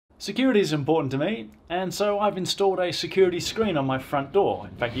Security is important to me, and so I've installed a security screen on my front door.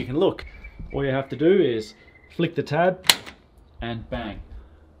 In fact, you can look. All you have to do is flick the tab and bang.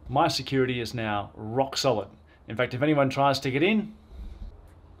 My security is now rock solid. In fact, if anyone tries to get in,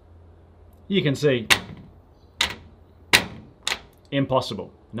 you can see,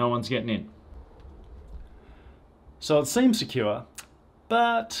 impossible. No one's getting in. So it seems secure,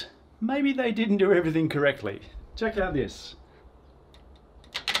 but maybe they didn't do everything correctly. Check out this.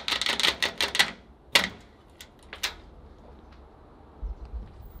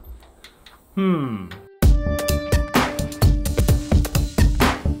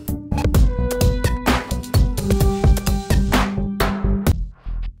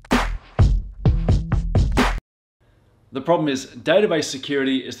 The problem is database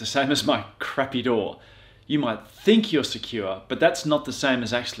security is the same as my crappy door. You might think you're secure, but that's not the same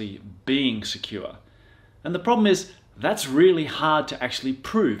as actually being secure. And the problem is that's really hard to actually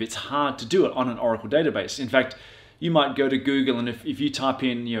prove. It's hard to do it on an Oracle database. In fact, you might go to Google and if you type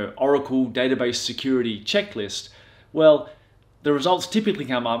in Oracle database security checklist, well, the results typically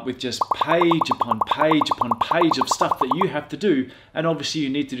come up with just page upon page upon page of stuff that you have to do, and obviously you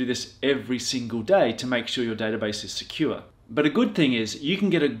need to do this every single day to make sure your database is secure. But a good thing is you can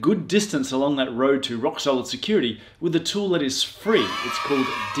get a good distance along that road to rock solid security with a tool that is free. It's called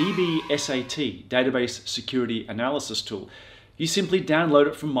dbsat, Database Security Analysis Tool. You simply download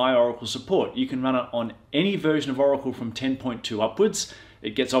it from My Oracle Support. You can run it on any version of Oracle from 10.2 upwards.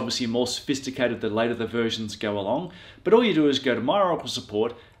 It gets obviously more sophisticated the later the versions go along. But all you do is go to My Oracle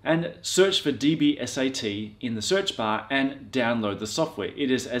Support and search for dbsat in the search bar and download the software.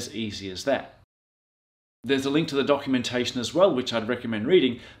 It is as easy as that. There's a link to the documentation as well, which I'd recommend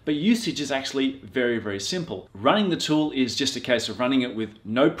reading, but usage is actually very, very simple. Running the tool is just a case of running it with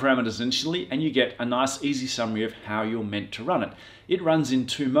no parameters initially, and you get a nice, easy summary of how you're meant to run it. It runs in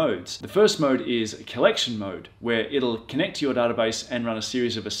two modes. The first mode is collection mode, where it'll connect to your database and run a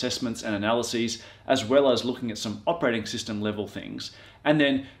series of assessments and analyses, as well as looking at some operating system level things, and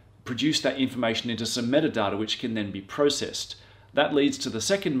then produce that information into some metadata, which can then be processed. That leads to the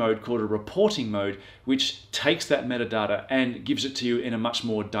second mode called a reporting mode, which takes that metadata and gives it to you in a much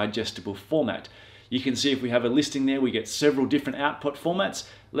more digestible format. You can see if we have a listing there, we get several different output formats.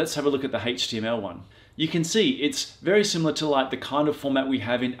 Let's have a look at the HTML one. You can see it's very similar to like the kind of format we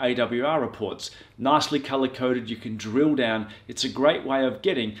have in AWR reports. Nicely color coded, you can drill down. It's a great way of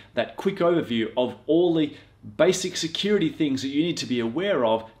getting that quick overview of all the basic security things that you need to be aware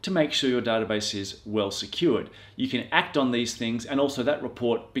of to make sure your database is well secured. You can act on these things, and also that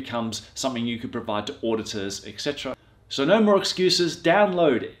report becomes something you could provide to auditors, etc. So no more excuses.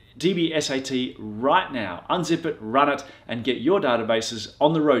 Download dbsat right now, unzip it, run it, and get your databases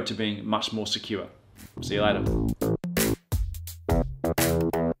on the road to being much more secure. See you later.